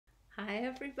Hi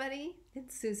everybody,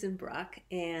 it's Susan Brock,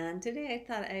 and today I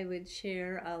thought I would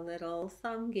share a little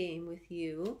thumb game with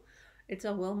you. It's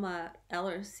a Wilma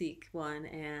Ellersiek one,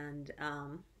 and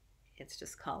it's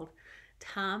just called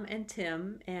Tom and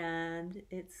Tim, and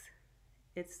it's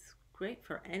great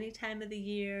for any time of the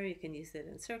year. You can use it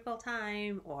in circle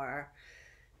time or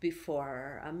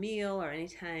before a meal or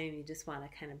anytime you just want to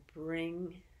kind of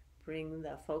bring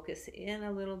the focus in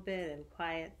a little bit and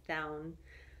quiet down,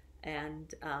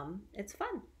 and it's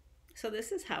fun. So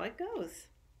this is how it goes.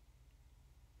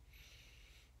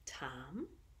 Tom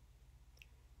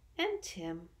and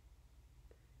Tim,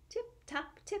 tip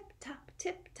top, tip top,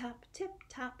 tip top, tip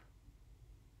top.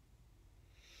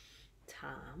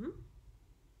 Tom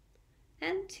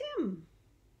and Tim,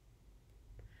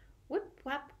 whip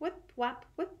whop, whip whop,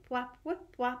 whip whop,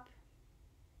 whip whop.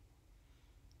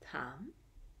 Tom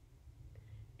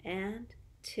and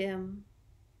Tim,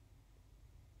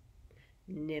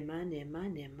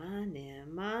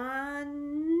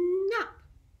 Nima-nima-nimanima-nop.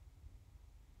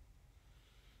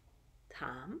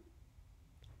 Tom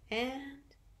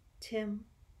and Tim,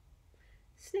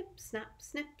 snip, snap,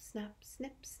 snip, snap,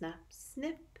 snip, snap,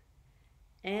 snip,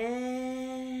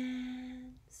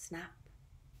 and snap.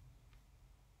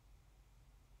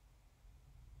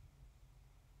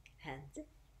 And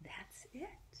that's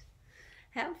it.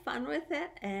 Have fun with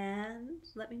it, and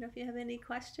let me know if you have any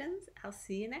questions. I'll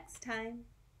see you next time.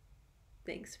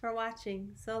 Thanks for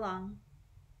watching. So long.